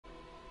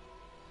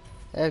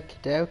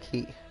Okie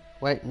dokie.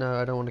 Wait, no,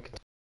 I don't want to continue.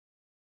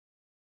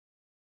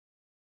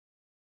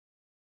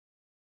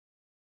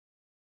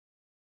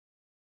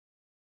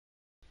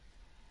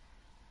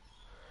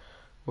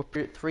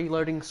 We're at 3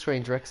 loading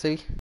screens,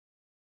 Rexy.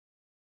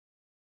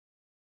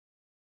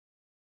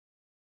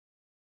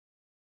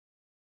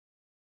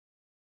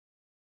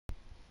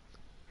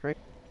 Three.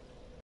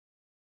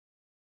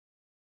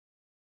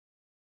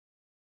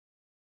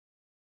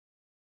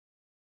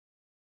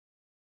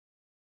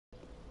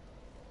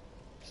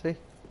 See?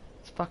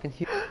 It's fucking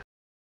huge.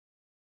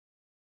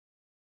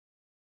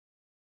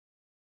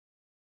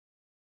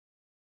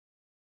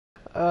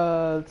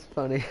 It's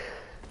funny.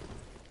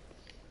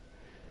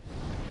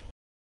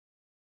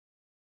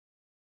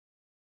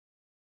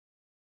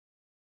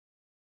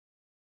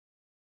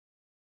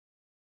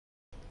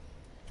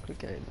 Good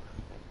game.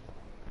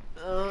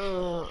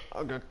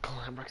 I'm gonna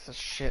climb this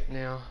shit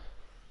now.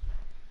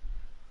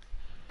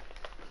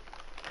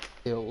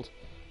 Build.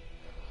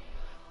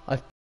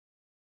 I've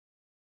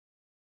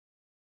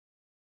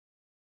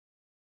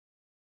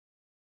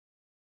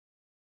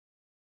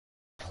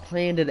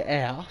planned it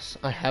out.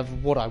 I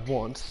have what I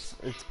want.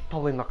 It's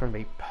probably not going to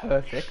be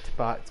perfect,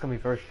 but it's going to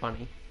be very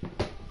funny.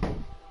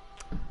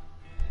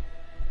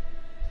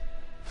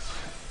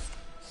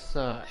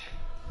 So,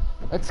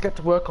 let's get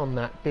to work on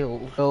that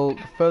build. Well,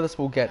 the furthest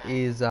we'll get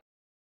is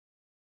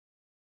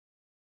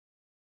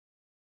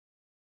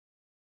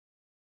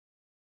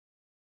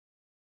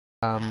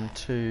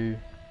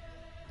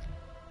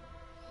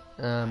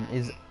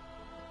is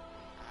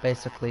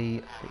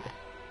basically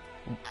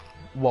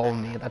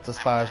Walney. That's as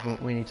far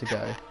as we need to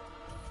go.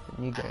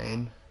 New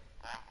game.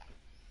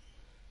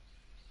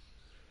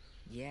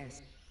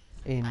 Yes.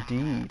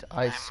 Indeed,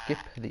 I skip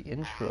the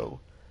intro.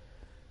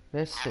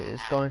 This is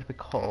going to be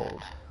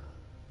called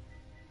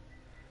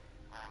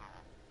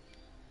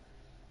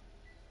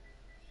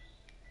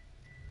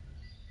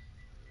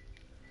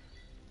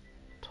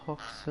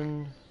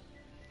Toxin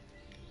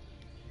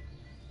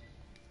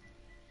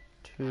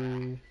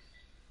to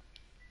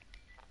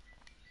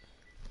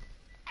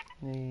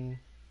the...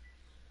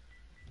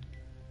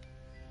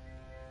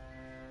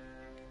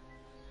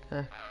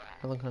 how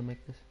long can I make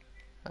this?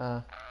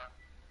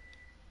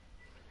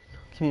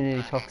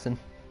 Community Toxin.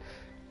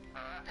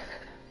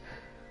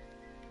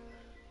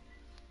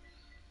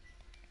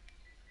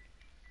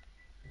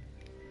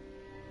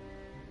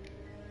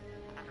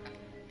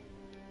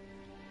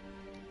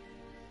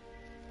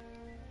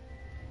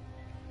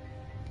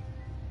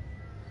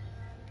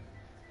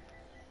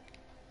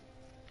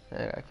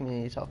 Alright,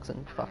 Community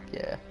Toxin. Fuck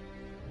yeah.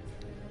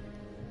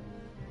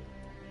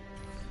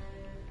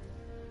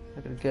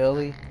 Look at a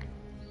girly.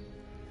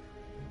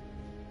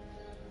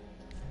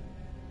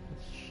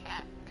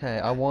 Okay,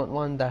 I want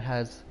one that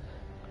has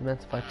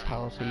immense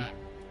vitality.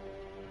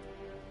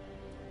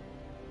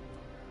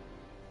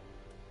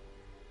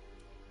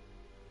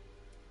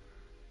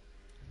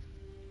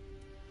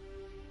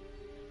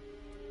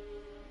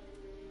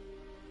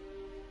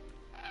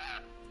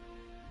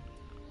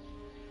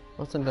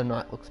 I think the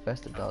knight looks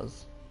best, it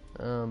does.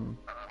 Burial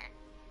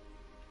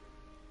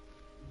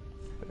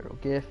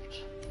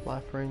gift,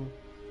 life ring,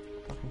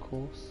 fucking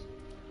course.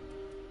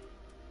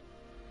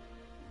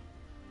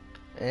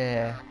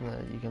 Yeah, no,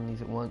 you can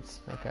use it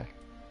once. Okay.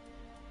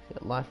 So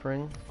life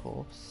ring, of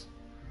course.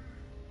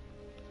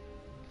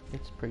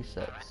 It's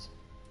presets.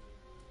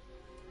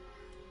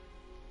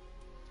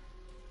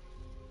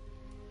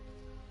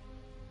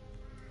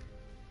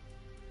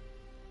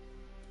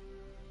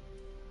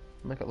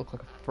 Make it look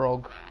like a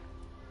frog.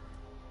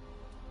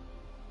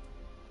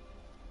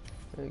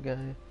 There we go.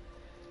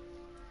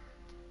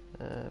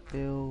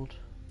 Build.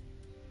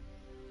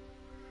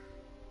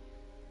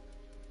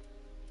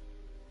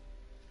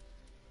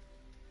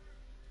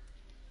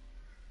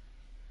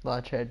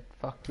 Large head,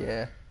 fuck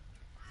yeah.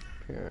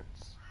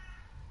 Appearance.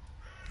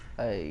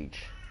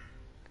 Age.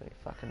 Gonna be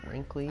fucking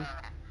wrinkly.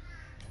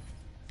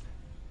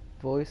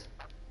 Voice.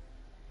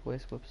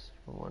 Voice, whoops,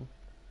 wrong one.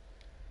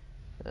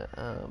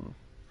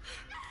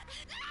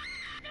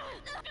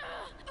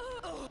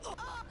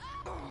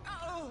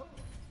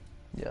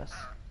 Yes.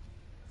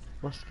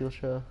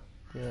 Musculature.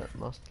 Yeah,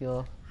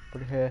 muscular.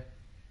 Body hair.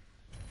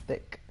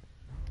 Thick.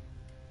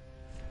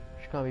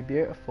 She's gonna be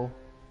beautiful.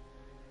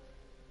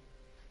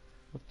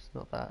 Whoops,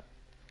 not that.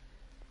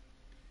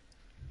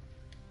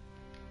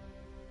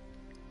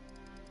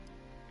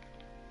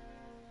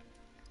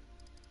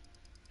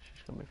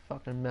 She's gonna be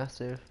fucking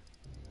massive.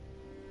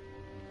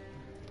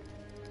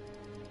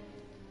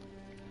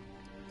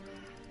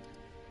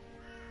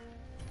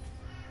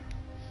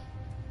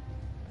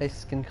 Face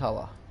skin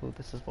color. Ooh,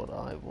 this is what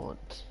I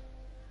want.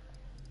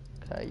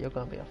 Okay, you're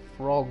gonna be a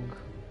frog.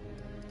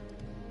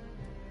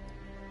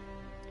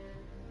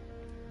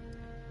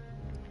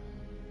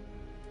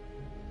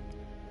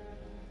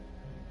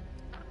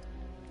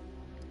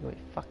 You're a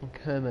fucking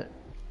Kermit.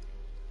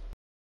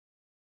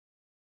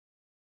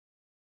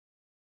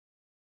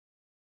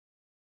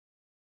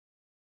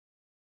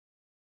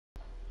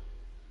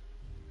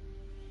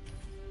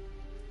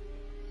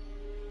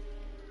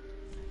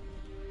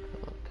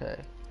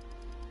 Okay.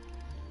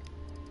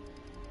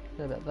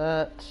 How about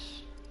that?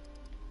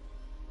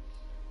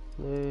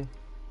 Blue.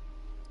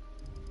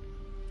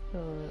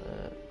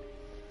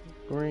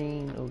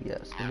 Green. Oh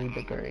yes, we need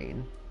the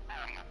green.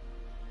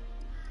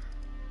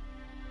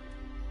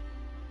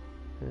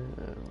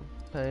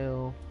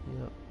 Pale.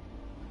 Yep.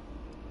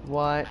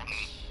 White.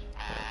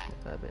 Let's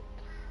get that bit.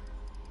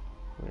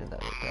 We need that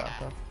bit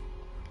darker.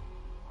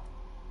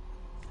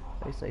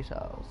 Face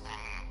details.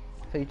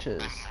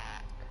 Features.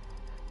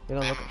 We're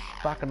gonna look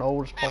as fucking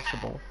old as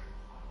possible.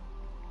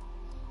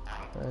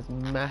 As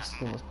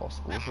masculine as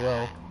possible as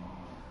well.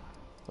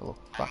 They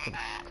look fucking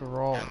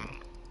strong.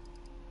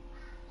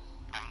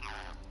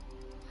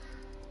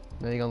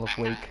 Now you're gonna look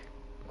weak.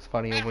 Looks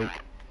funny or weak.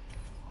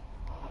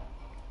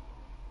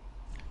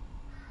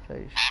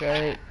 Okay,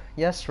 shape.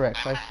 Yes,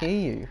 Rex, I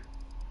hear you.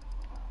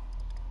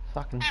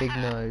 Fucking big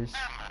nose.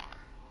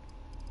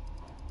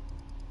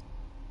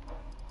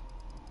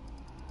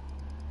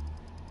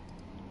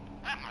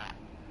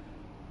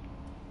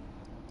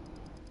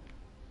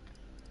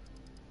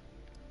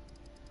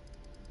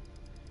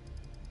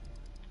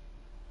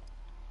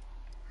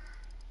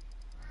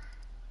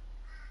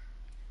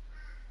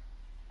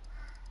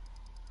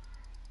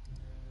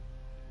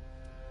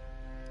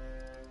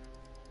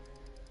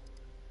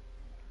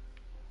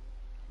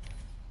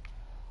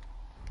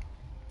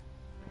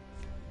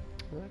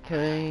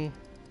 Okay.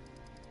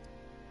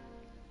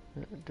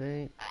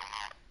 Date.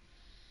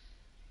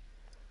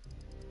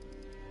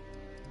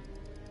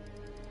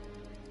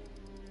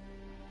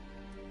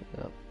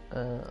 Yep.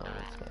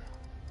 Let's go.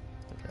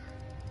 Okay.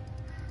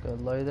 Go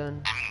low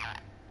then.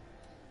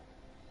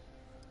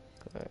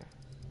 Go.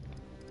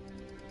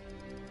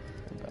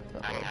 And back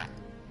that way.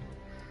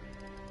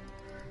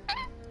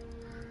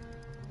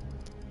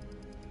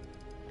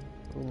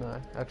 Oh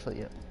no. Actually,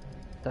 yeah.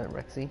 Don't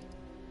Rexy.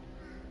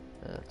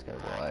 Let's go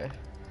Y.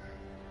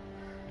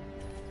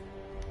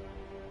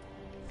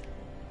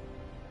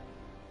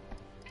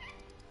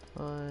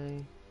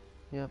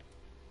 Yep.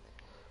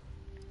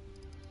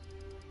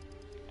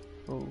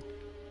 Oh.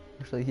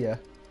 Actually, yeah.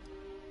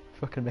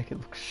 Fucking make it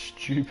look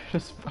stupid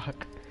as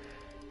fuck.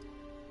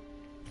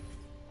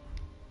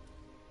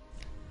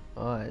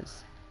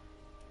 Eyes.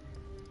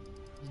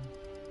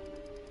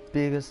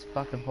 Big as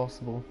fucking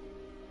possible.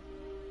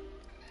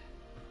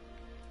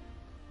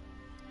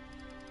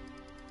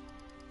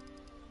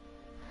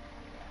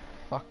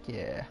 Fuck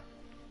yeah.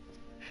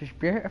 She's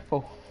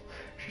beautiful.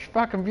 She's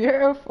fucking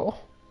beautiful.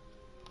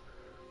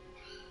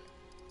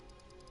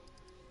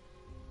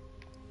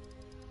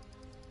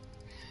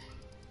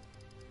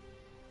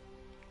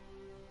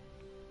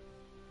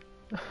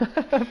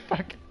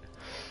 Fuck.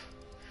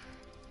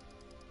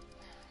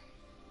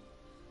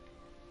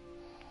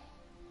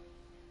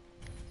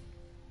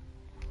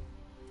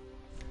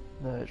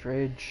 Nose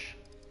ridge.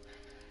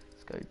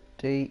 Let's go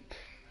deep.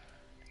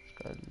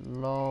 Let's go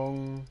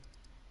long.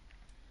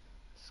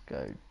 Let's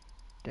go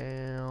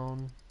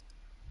down.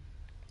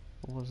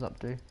 What does up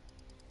do?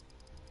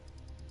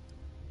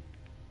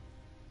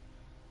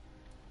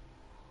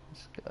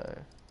 Let's go.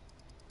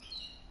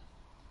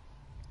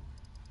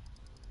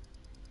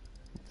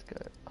 Let's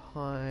go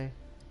high.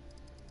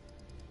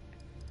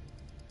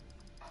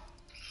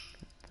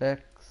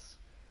 Vex.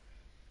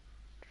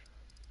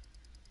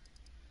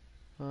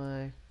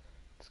 High.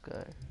 Let's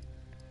go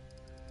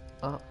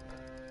up.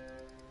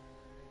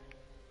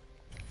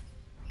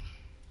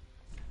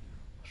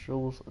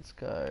 Shawls, let's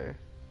go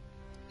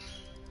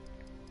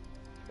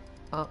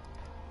up.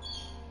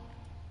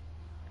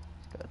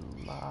 Let's go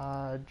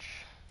large.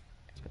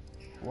 Let's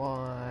go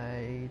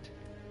wide.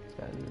 Let's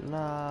go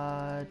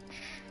large.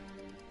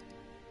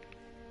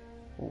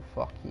 Oh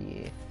fuck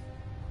yeah.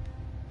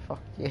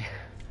 Fuck yeah.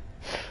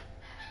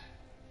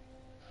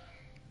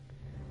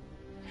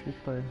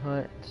 Cheekbone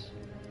height.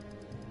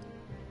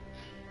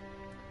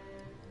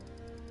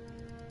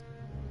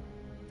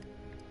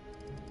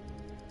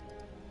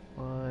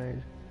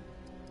 Wide.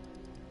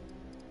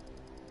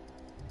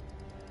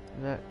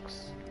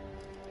 Vex.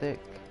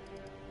 Thick.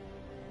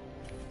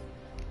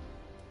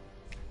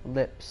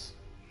 Lips.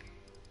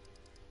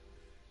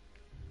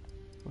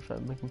 What should I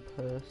make him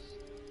purse?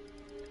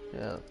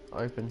 Yeah,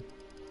 open.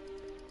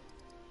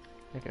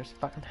 Make her as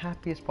fucking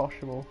happy as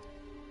possible.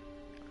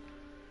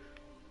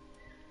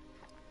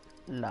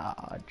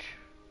 Large.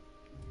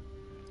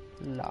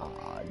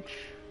 Large.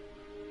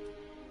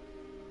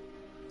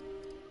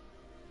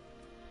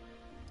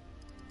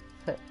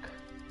 Thick.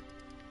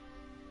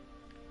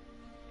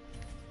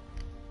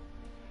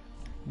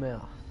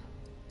 Mouth.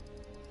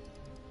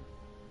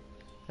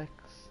 Thick.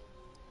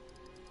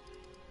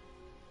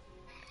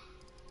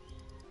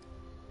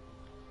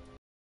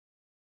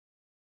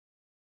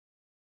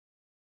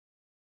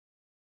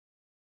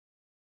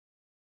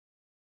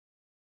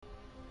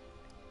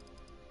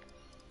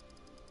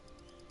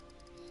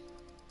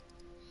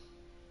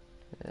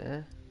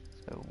 Yeah,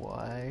 so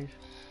wide,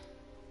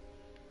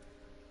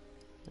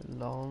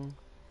 long,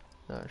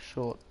 no,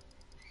 short.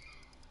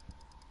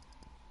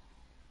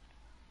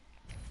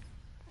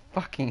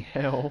 Fucking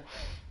hell.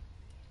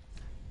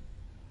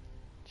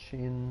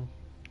 Chin.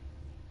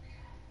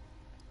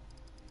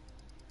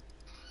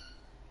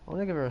 I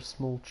want to give her a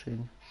small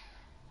chin.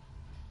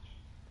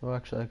 Or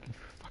actually, I'll give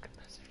her a fucking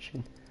massive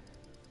chin.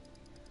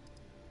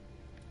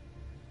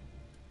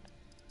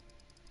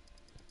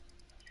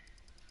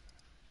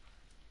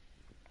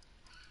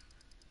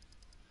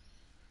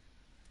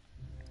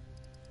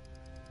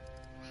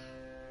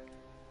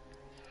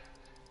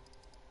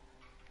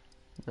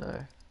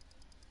 No.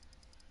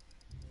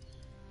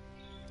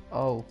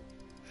 Oh,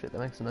 shit, that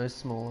makes the nose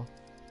smaller.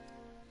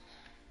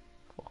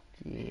 Fuck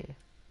yeah.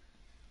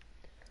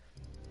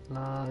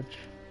 Large.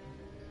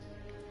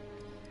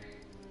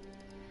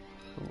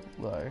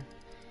 Ooh, low.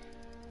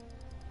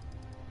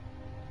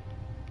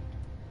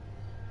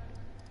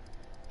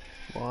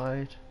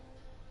 Wide.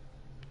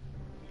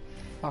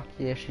 Fuck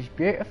yeah, she's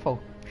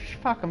beautiful. She's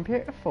fucking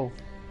beautiful.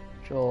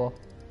 Jaw.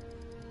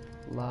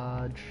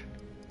 Large.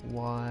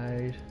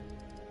 Wide.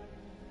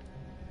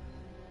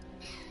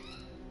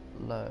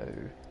 Low.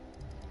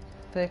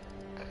 Thick.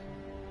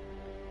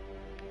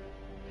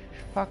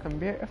 She's fucking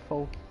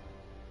beautiful.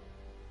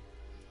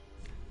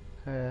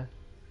 Hair.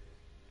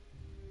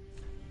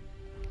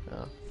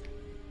 Oh.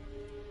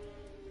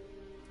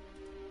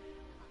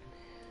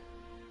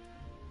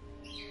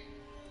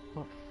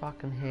 What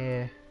fucking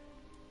hair?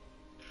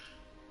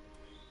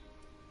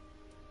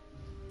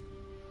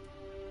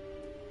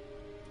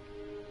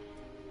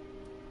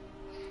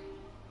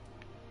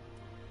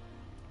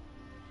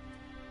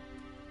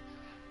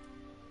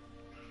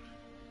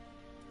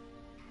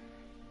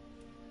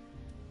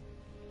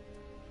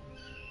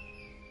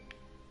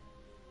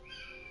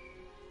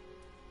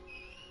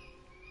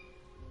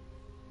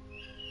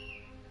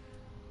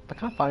 If I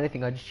can't find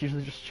anything, I just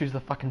usually just choose the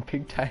fucking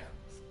pigtails.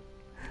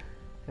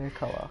 Hair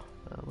colour.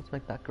 Let's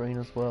make that green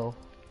as well.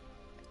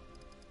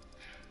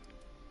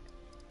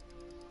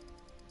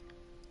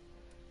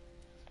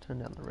 Let's turn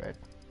down the red.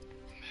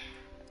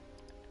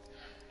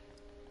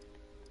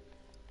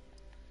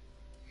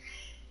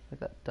 Make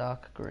that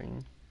dark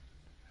green.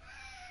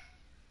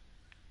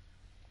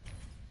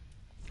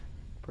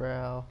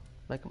 Brow.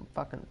 Make them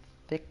fucking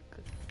thick.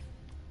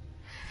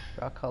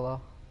 Brow colour.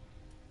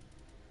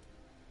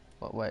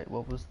 What? Wait,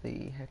 what was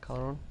the hair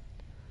colour on?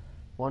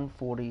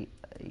 140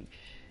 each.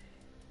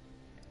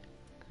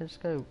 Can I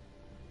just go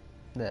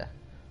there?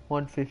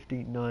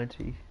 150,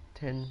 90,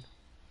 10.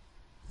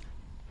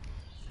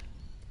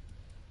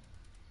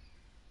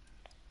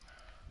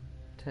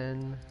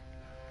 10.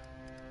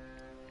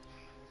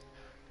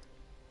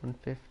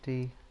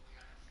 150.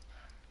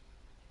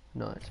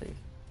 90.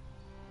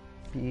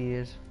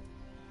 Beard.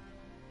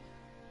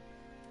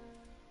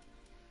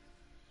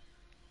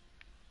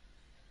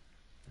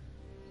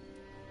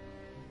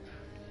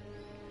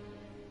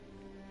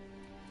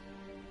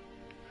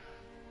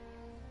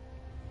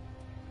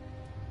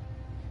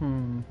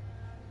 Hmm.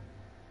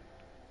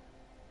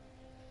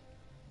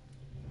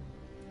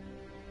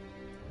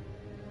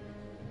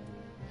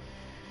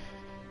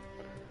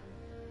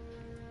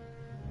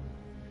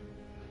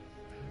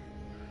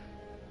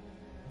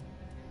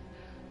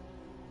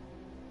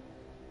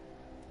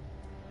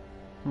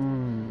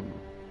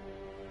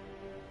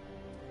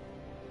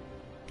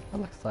 I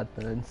like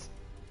sideburns.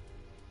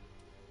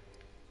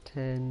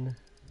 10.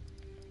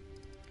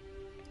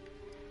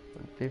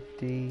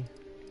 150.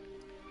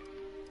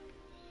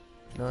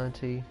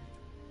 90.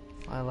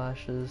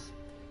 Eyelashes.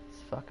 As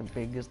fucking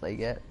big as they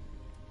get.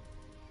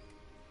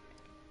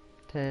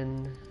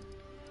 10.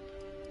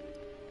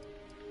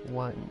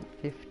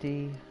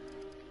 150.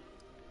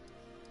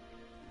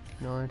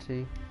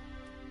 90.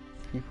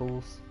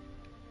 Pupils.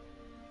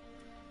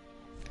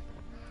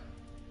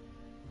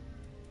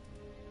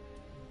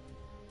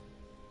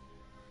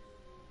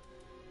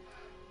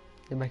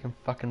 They make them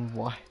fucking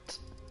white.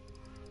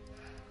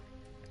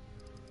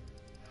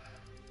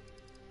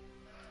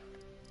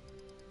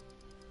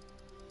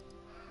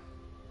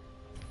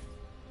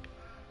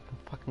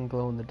 Fucking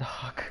glow in the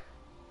dark.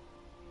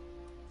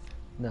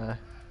 No.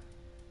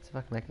 See if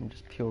I can make them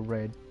just pure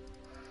red.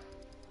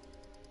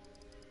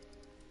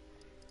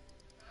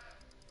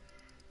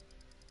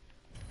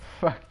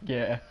 Fuck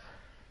yeah.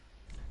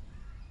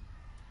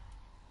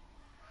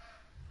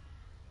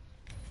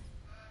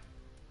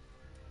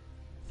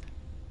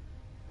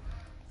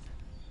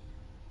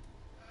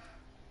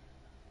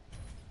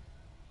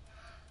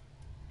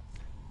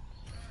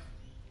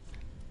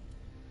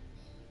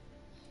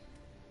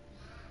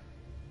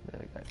 There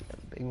we go, we got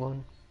a big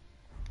one.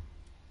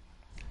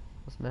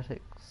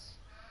 Cosmetics.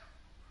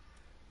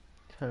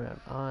 Turn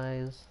around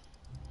eyes.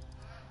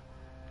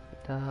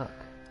 Dark.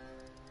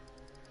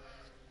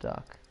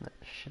 Dark that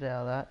shit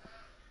out of that.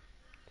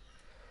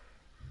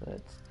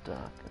 Let's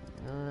darken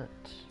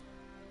that.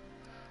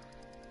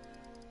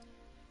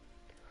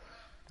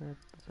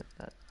 Let's make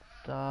that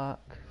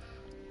dark.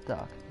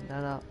 Darken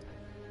that up.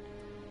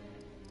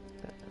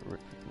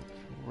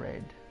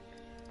 Red.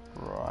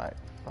 Right,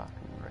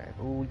 fucking red.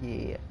 Oh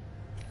yeah.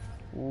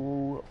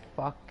 Oh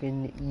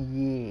fucking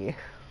yeah.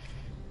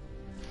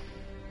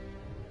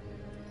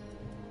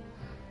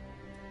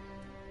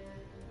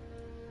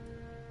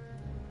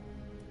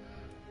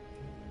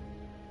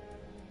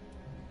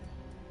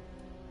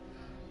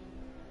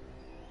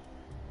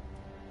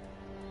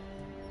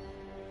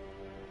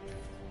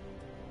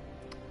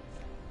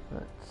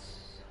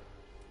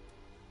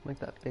 make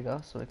that bigger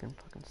so we can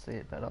fucking see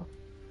it better.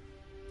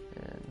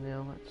 And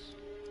now let's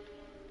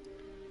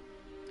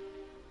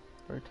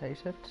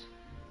rotate it.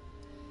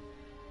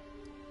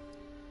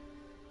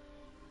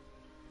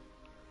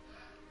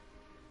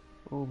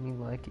 Oh, me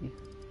likey.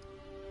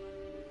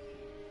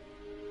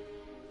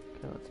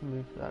 Okay, let's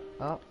move that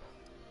up.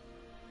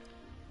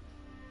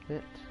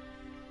 Bit.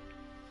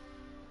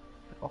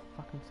 Off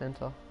fucking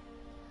center.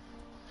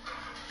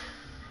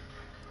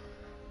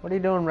 What are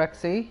you doing,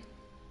 Rexy?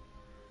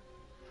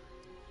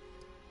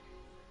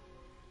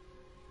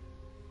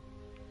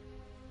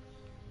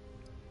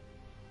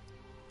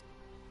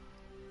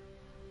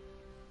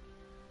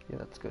 Yeah,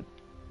 that's good.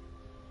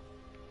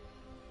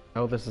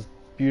 Oh, this is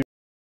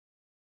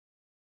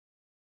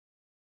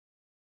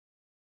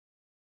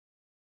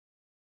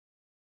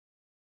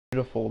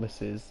beautiful.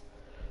 This is.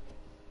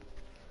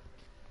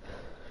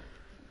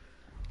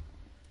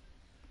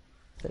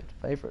 Saved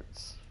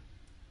favorites.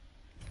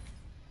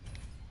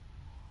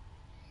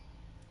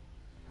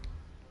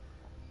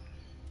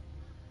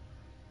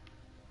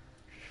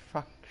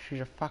 Fuck,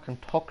 she's a fucking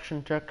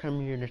toxin to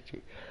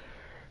community.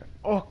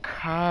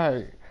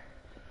 Okay.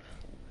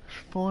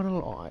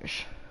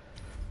 Finalize.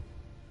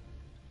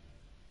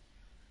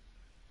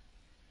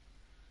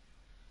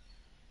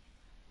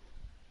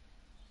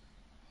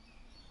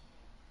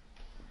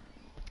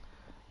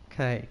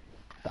 Okay.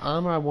 The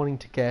armor I'm wanting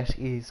to get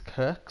is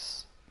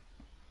Kirk's.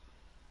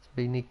 So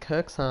we need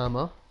Kirk's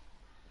armor.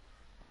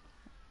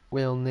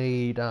 We'll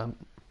need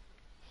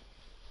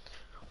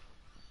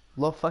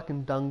lot of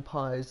fucking dung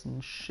pies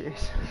and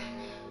shit.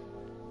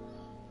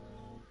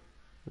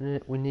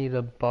 We need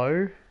a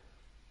bow.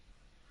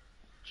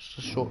 Just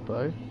a short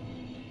bow.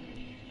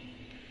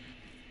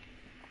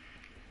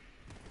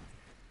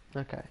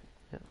 Okay,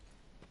 yeah.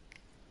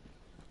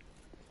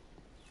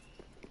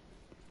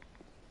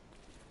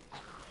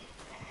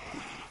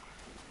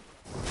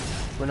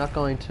 We're not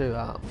going to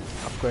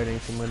upgrade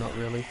anything, we're not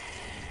really.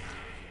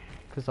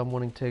 Because I'm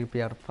wanting to be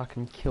able to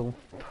fucking kill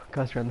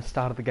guys around the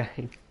start of the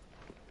game.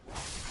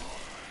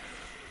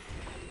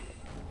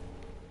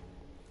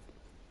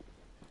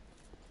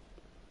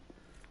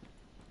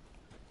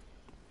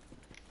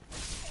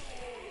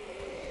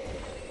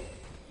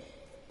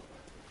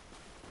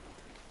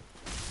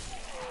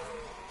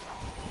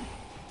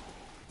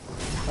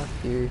 Fuck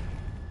you.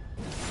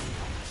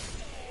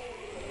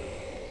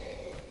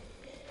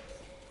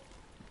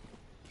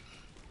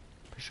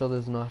 Pretty sure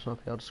there's an item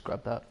up here, I'll just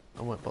grab that.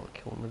 I won't bother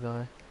killing the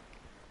guy.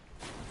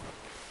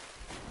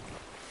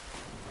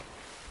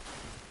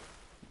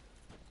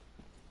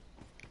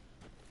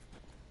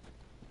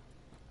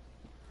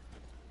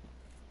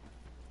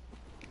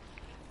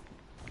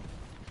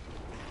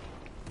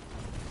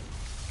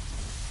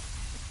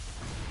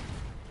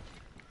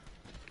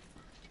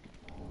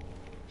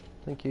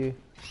 Thank you.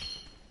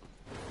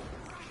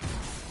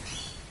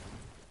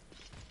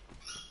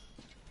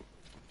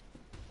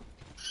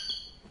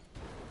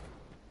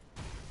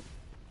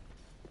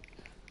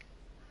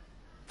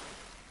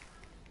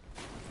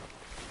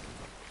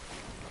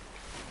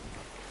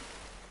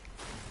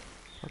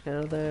 Fuck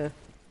out of there.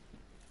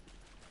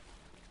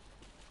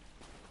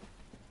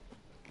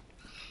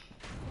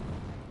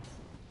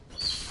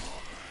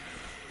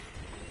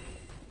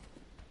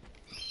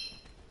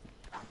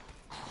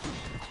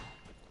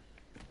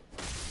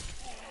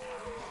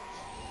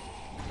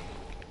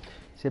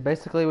 So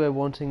basically we're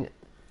wanting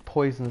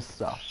poisonous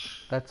stuff.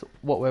 That's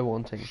what we're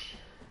wanting.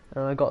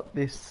 And I got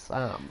this,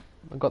 I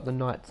got the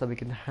knight so we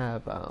can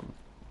have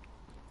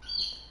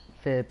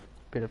fair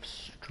bit of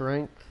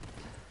strength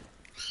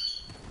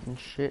and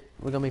shit.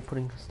 We're gonna be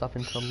putting stuff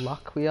into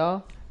luck, we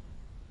are.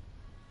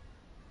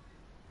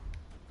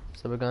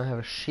 So we're gonna have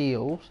a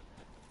shield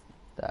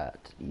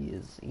that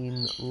is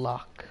in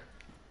luck.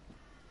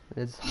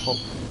 There's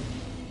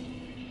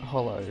a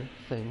hollow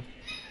thing.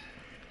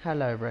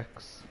 Hello,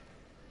 Rex.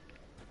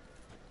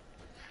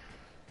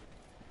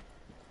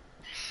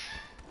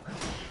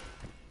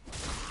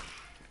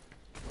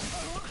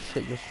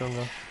 Shit, you're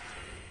stronger.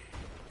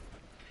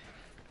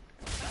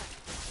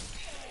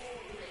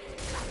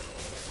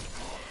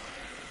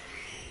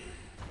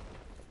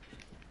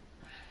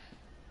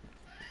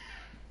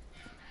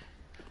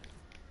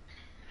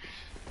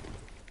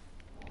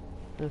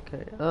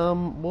 Okay,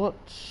 what?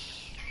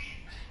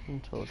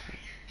 Intelligence.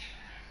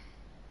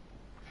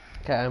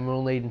 Okay, and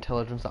we'll need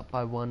intelligence up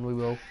by 1, we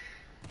will.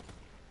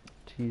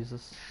 To use a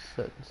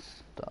certain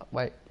stuff.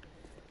 Wait,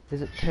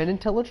 is it 10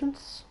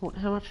 intelligence?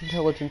 How much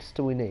intelligence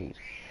do we need?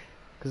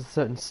 Because it's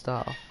certain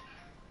stuff.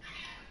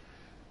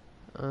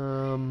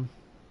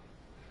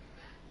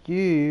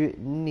 You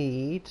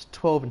need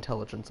 12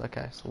 intelligence.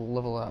 Okay, so we'll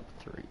level up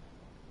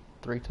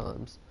three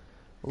times.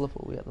 What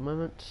level are we at the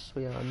moment?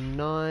 We are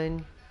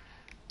 9.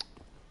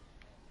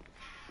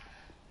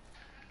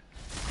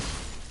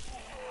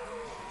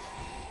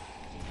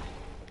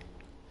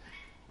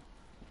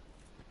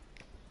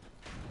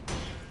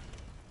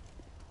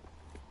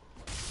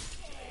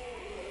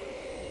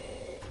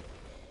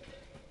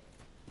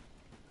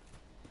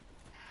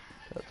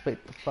 Let's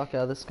beat the fuck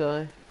out of this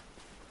guy.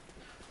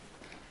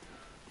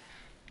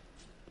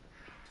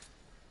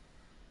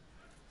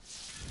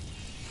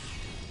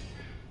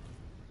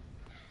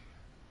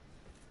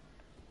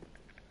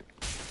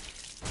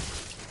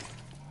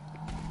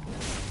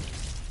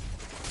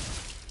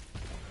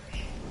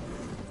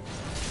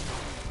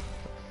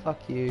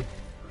 Fuck you.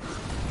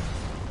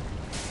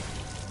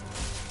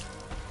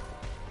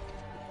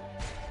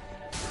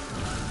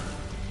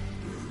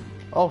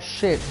 Oh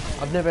shit,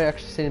 I've never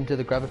actually seen him do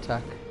the grab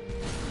attack.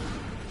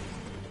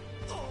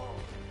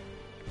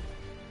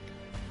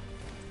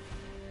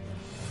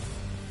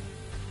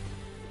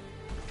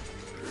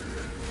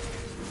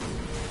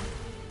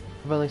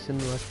 I've only seen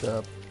like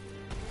the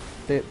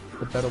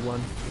better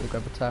one, the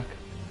grab attack.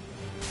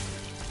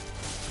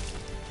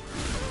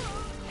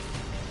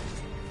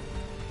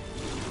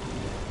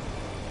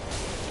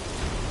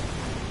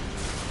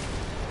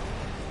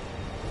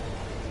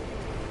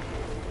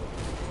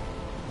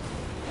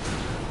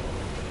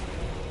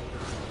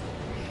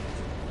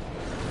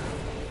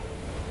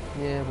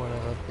 Yeah,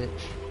 whatever,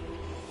 bitch.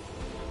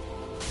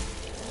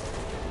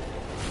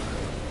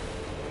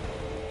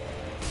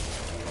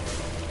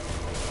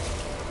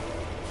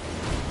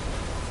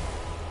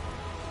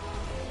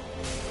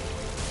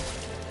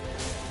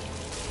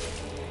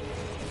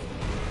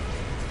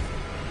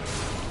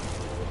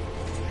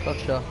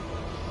 Gotcha.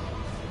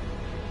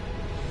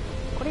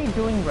 What are you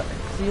doing, Rex?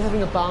 Are you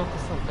having a bath or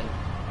something?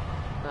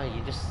 No,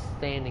 you're just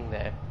standing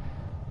there,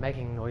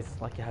 making noise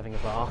like you're having a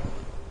bath.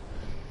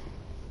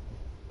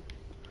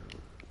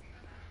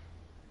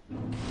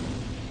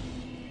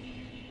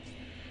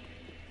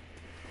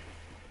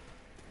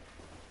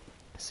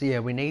 So yeah,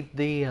 we needed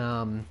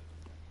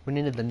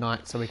the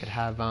knight so we could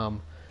have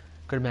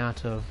good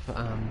amount of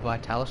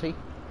vitality.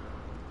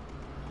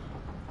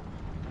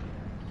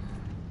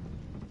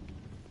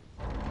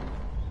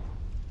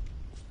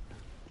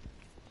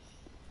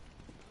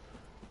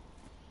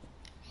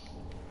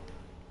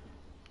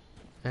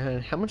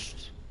 And how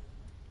much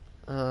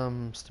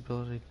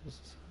stability does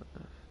this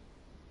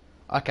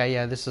have? Okay,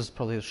 yeah, this is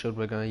probably the shield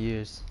we're going to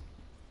use.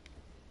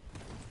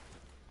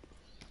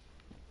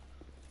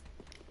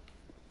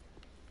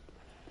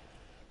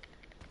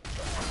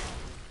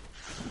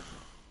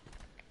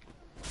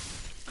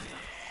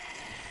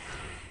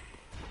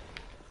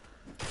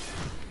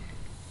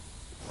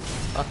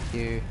 Fuck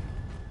you.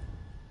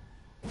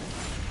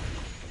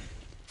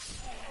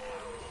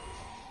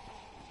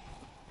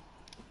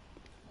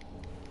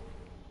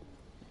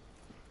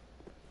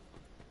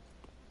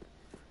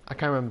 I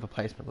can't remember the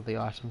placement of the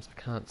items,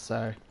 I can't,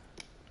 so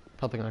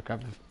probably going to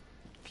grab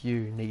a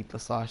few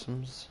needless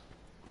items.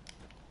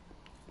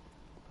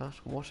 But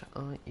what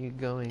are you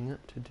going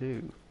to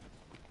do?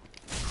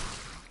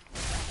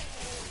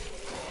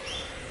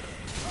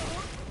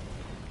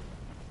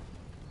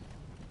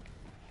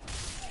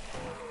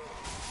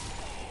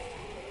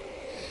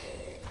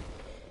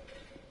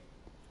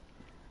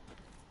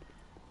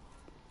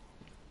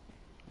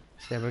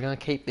 So yeah, we're going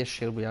to keep this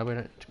shield we don't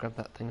need to grab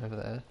that thing over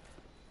there.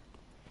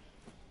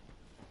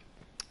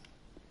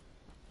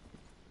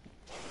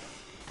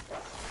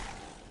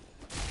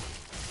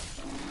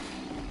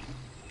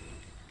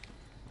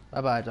 Bye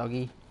bye,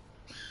 doggy.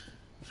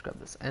 Let's grab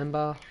this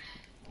amber.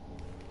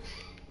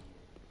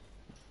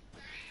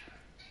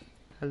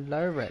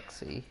 Hello,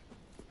 Rexy.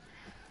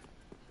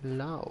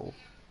 Hello.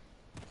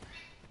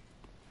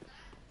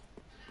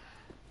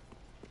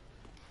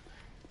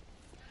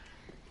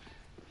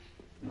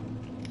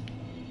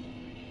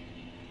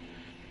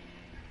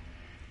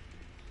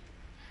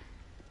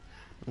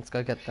 Let's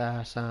go get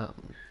that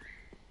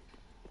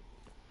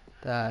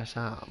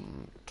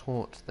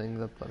taunt thing,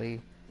 the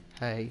bloody,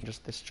 hey,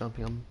 just this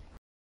jumping on.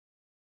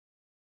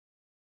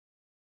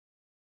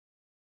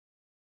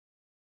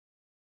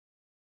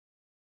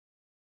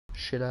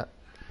 Shit up.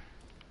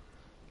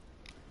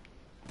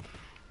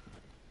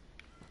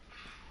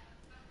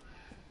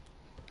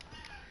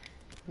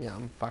 Yeah,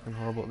 I'm fucking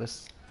horrible at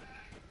this.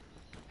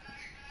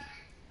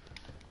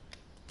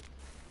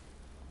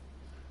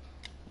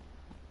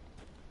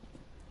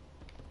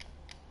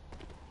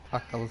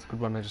 Fuck, that was a good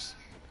one, I just,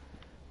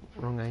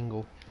 wrong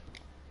angle.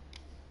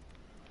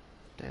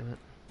 Damn it.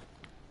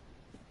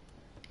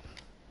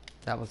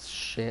 That was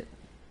shit.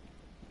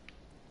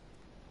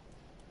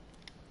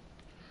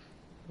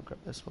 I'll grab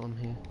this one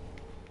here.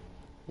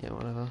 Yeah,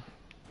 whatever.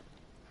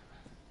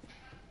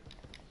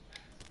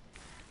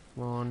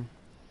 Come on.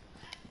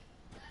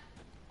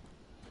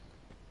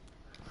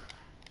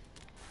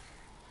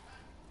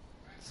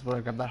 This is what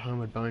I grabbed that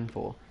homeward bone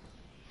for.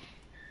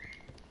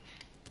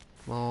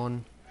 Come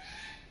on.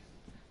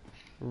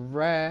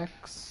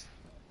 Rex.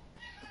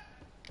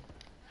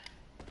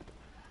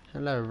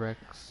 Hello,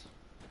 Rex.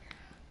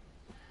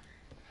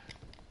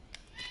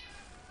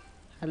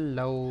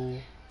 Hello.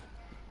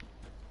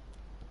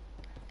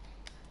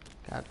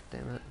 God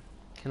damn it.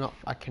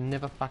 I can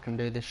never fucking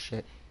do this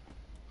shit.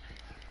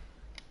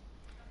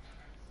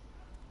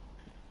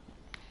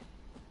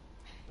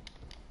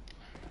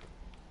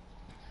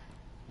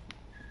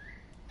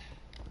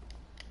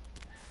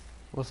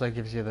 Also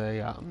gives you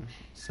the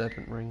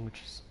serpent ring,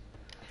 which is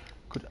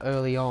good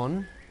early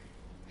on.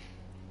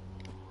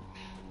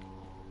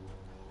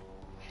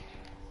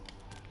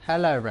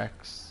 Hello,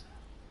 Rex.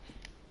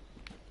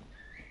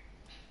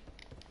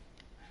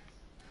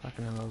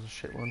 Fucking hell, that was a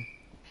shit one.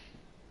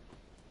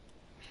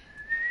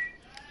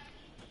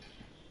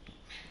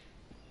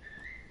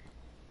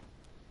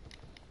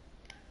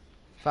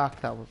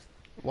 Fuck, that was...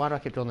 Why do I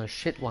keep doing those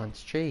shit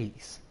ones?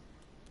 Jeez.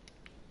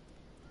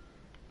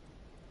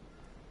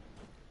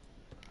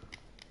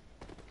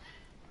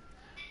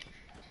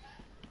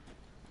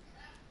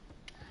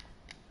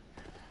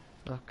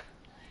 Fuck.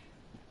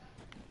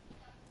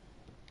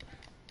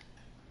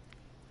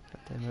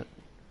 God damn it.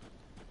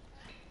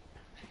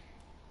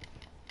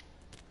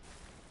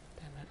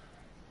 Damn it.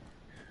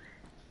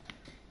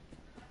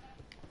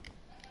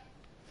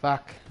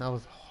 Fuck, that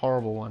was a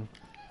horrible one.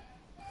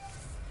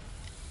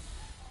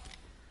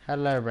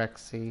 Hello,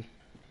 Rexy.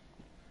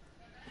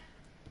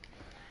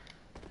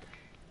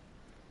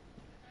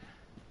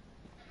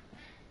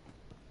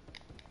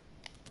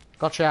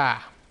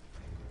 Gotcha!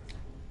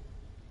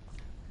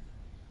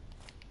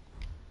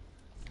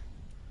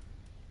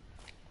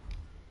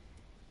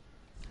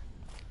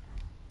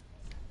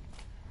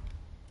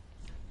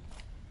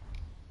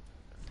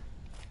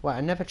 Wait,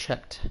 I never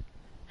checked.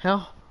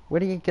 How? Where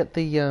do you get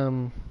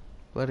the,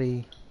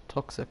 bloody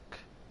toxic?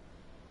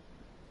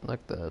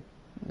 Like the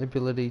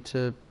ability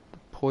to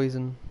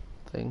poison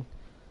thing?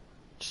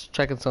 Just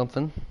checking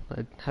something.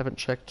 I haven't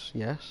checked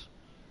yet.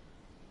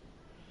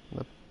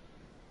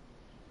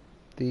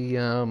 The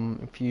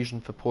infusion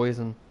for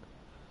poison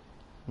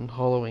and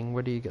hollowing,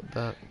 where do you get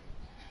that?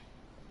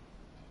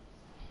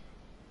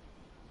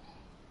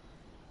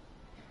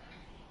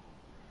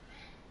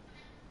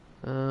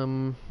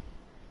 I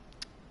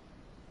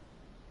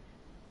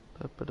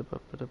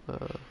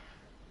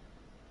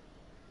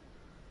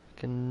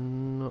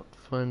cannot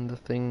find the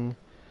thing.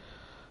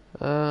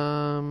 Here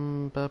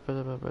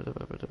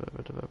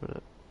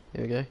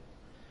we go.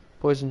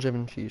 Poison gem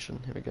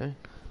infusion. Here we go.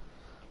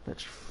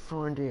 Let's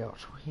find out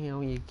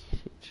how you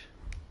get it.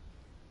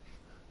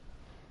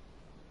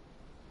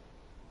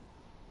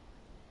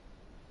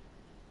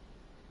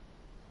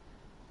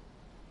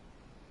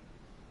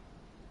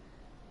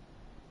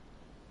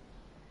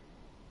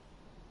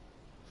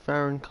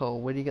 Farron coal.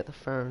 Where do you get the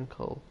Farron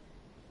coal?